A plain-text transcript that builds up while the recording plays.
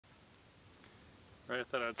Alright, I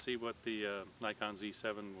thought I'd see what the Nikon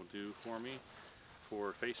Z7 will do for me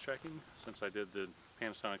for face tracking, since I did the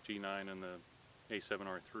Panasonic G9 and the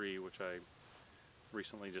A7R III, which I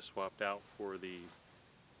recently just swapped out for the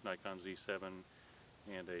Nikon Z7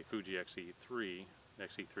 and a Fuji X-E3. The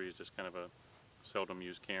X-E3 is just kind of a seldom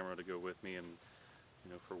used camera to go with me, and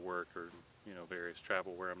for work or various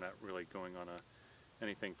travel where I'm not really going on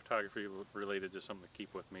anything photography related, just something to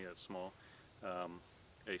keep with me that's small.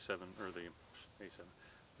 A7 or the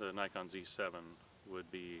Nikon Z7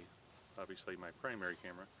 would be obviously my primary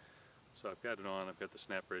camera. So I've got it on. I've got the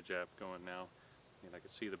Snapbridge app going now, and I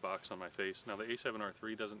can see the box on my face. Now the A7R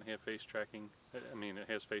III doesn't have face tracking. I mean, it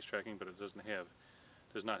has face tracking, but it does not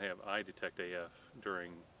have eye detect AF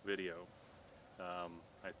during video. I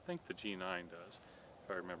think the G9 does,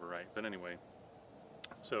 if I remember right. But anyway,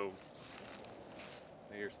 so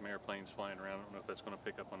I hear some airplanes flying around. I don't know if that's going to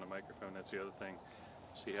pick up on the microphone. That's the other thing.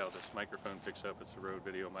 See how this microphone picks up. It's the Rode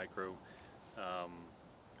VideoMicro,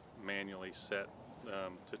 manually set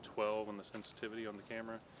to 12 on the sensitivity on the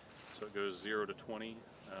camera. So it goes 0 to 20, and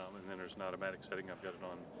then there's an automatic setting. I've got it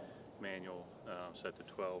on manual, set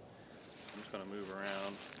to 12. I'm just going to move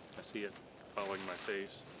around. I see it following my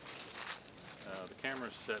face. The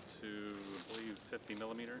camera's set to, I believe, 50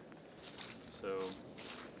 millimeter. So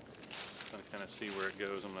I'm going to kind of see where it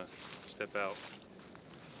goes. I'm going to step out,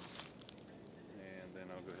 and then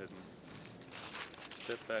I'll go ahead and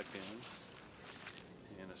step back in,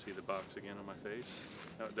 and I see the box again on my face.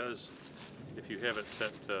 Now it does, if you have it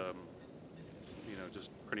set,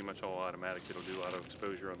 just pretty much all automatic, it'll do auto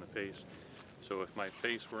exposure on the face. So if my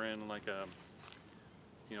face were in like a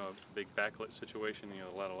big backlit situation,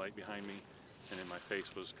 a lot of light behind me, and then my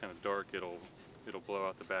face was kind of dark, it'll blow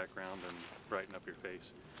out the background and brighten up your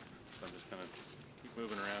face. So I'm just going to keep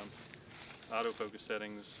moving around. Autofocus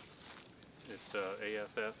settings, it's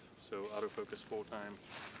AFF, so autofocus full time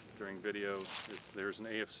during video. There's an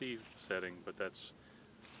AFC setting, but it's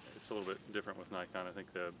a little bit different with Nikon. I think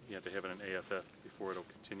you have to have it in AFF before it'll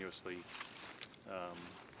continuously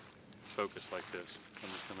focus like this. I'm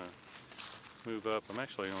just going to move up. I'm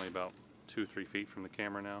actually only about 2-3 feet from the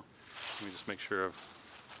camera now. Let me just make sure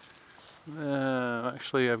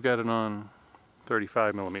actually I've got it on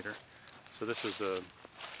 35 millimeter. So this is the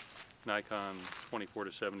Nikon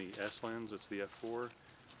 24-70 S lens. It's the f4.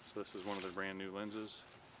 So this is one of the brand new lenses,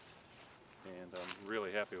 and I'm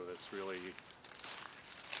really happy with it. It's really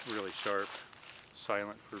sharp,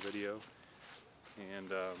 silent for video,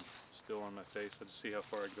 and still on my face. I'll just see how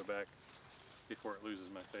far I can go back before it loses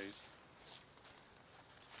my face.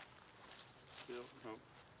 Still, oh,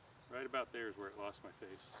 right about there is where it lost my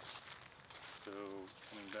face. So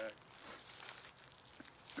coming back.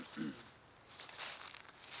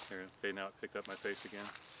 There, okay, now it picked up my face again.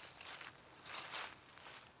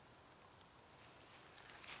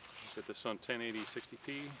 Get this on 1080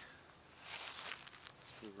 60p.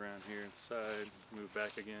 Move around here inside, move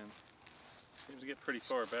back again. Seems to get pretty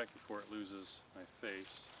far back before it loses my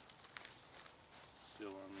face. Still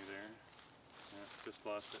on me there. Yeah, just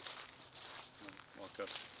lost it. Walk up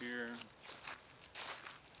here.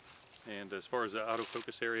 And as far as the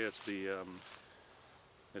autofocus area, it's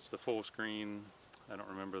the full screen. I don't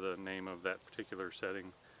remember the name of that particular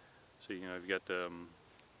setting. So you've got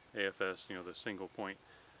AFS, the single point.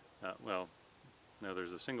 Well, no,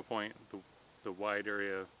 there's a single point, the wide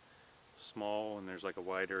area small, and there's like a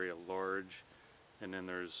wide area large, and then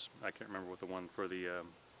there's, I can't remember what the one for the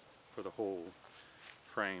whole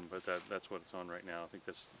frame, but that's what it's on right now. I think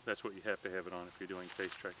that's what you have to have it on if you're doing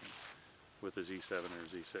face tracking with the Z7 or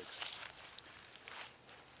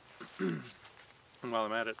Z6. And while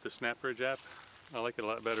I'm at it, the Snapbridge app, I like it a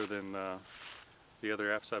lot better than the other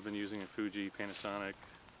apps I've been using, Fuji, Panasonic,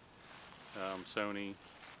 Sony,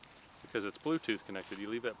 because it's Bluetooth connected. You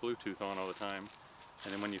leave that Bluetooth on all the time,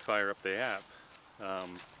 and then when you fire up the app,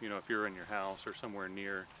 if you're in your house or somewhere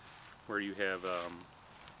near where you have,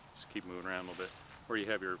 just keep moving around a little bit, where you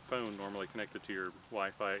have your phone normally connected to your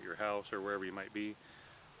Wi-Fi at your house or wherever you might be,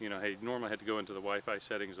 hey, you normally have to go into the Wi-Fi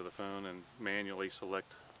settings of the phone and manually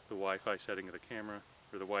select the Wi-Fi setting of the camera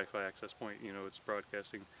or the Wi-Fi access point, it's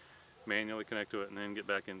broadcasting, manually connect to it, and then get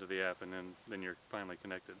back into the app, and then you're finally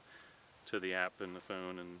connected to the app and the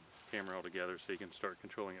phone and camera all together, so you can start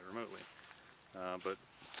controlling it remotely. But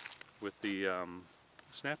with the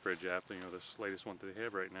Snapbridge app, this latest one that they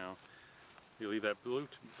have right now, you leave that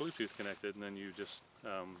Bluetooth connected, and then you just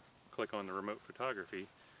click on the remote photography,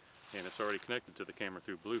 and it's already connected to the camera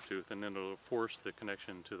through Bluetooth, and then it'll force the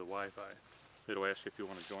connection to the Wi-Fi. It'll ask you if you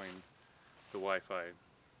want to join the Wi-Fi,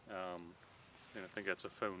 and I think that's a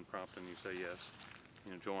phone prompt, and you say yes,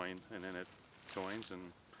 join, and then it joins,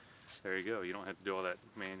 and there you go. You don't have to do all that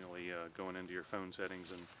manually going into your phone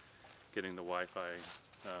settings and getting the Wi-Fi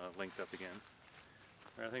linked up again.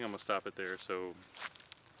 I think I'm going to stop it there, so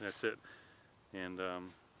that's it. And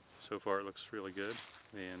so far it looks really good.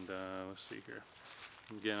 And let's see here.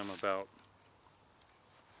 Again, I'm about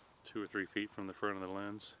 2 or 3 feet from the front of the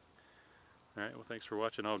lens. Alright, well thanks for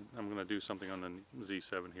watching. I'm going to do something on the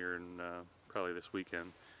Z7 here and probably this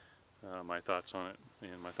weekend. My thoughts on it.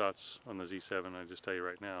 And my thoughts on the Z7, I just tell you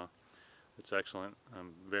right now, it's excellent.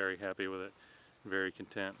 I'm very happy with it, very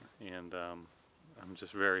content, and I'm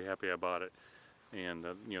just very happy I bought it. And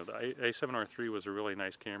you know, the A7R III was a really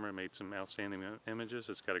nice camera. It made some outstanding images.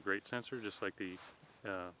 It's got a great sensor, just like the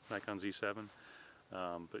Nikon Z7.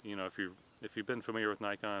 But you know, if you've been familiar with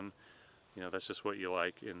Nikon, you know that's just what you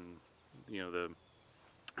like. And you know,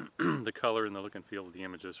 the color and the look and feel of the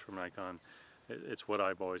images from Nikon, it's what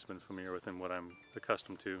I've always been familiar with and what I'm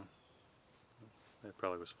accustomed to. That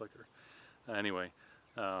probably was flicker. Anyway,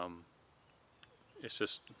 it's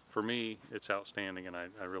just, for me, it's outstanding, and I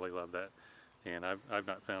really love that. And I've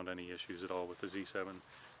not found any issues at all with the Z7,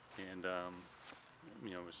 and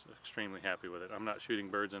you know, I was extremely happy with it. I'm not shooting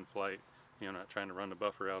birds in flight. You know, not trying to run the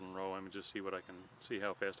buffer out and roll. I'm just see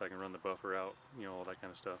how fast I can run the buffer out. You know, all that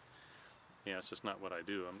kind of stuff. Yeah, it's just not what I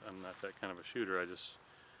do. I'm not that kind of a shooter. I just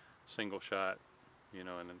single shot. You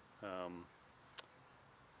know, and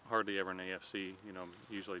hardly ever an AFC. You know,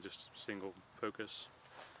 usually just single focus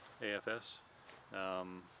AFS.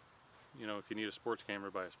 You know, if you need a sports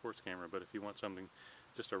camera, buy a sports camera, but if you want something,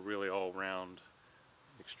 just a really all-round,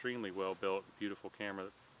 extremely well-built, beautiful camera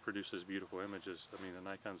that produces beautiful images, I mean, the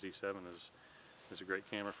Nikon Z7 is a great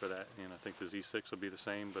camera for that, and I think the Z6 will be the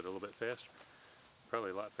same, but a little bit faster.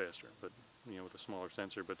 Probably a lot faster, but, you know, with a smaller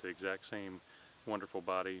sensor, but the exact same wonderful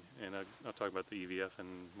body. And I'll talk about the EVF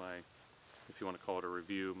and my, if you want to call it a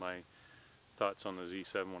review, my thoughts on the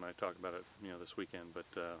Z7 when I talk about it, you know, this weekend, but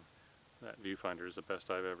that viewfinder is the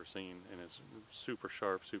best I've ever seen, and it's super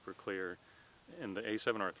sharp, super clear. And the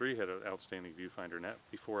A7R III had an outstanding viewfinder, and that,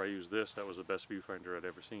 before I used this, that was the best viewfinder I'd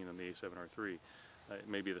ever seen in the A7R III. It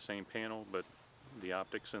may be the same panel, but the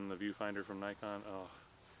optics in the viewfinder from Nikon, oh,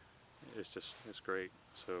 it's great.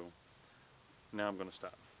 So now I'm going to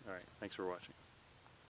stop. Alright, thanks for watching.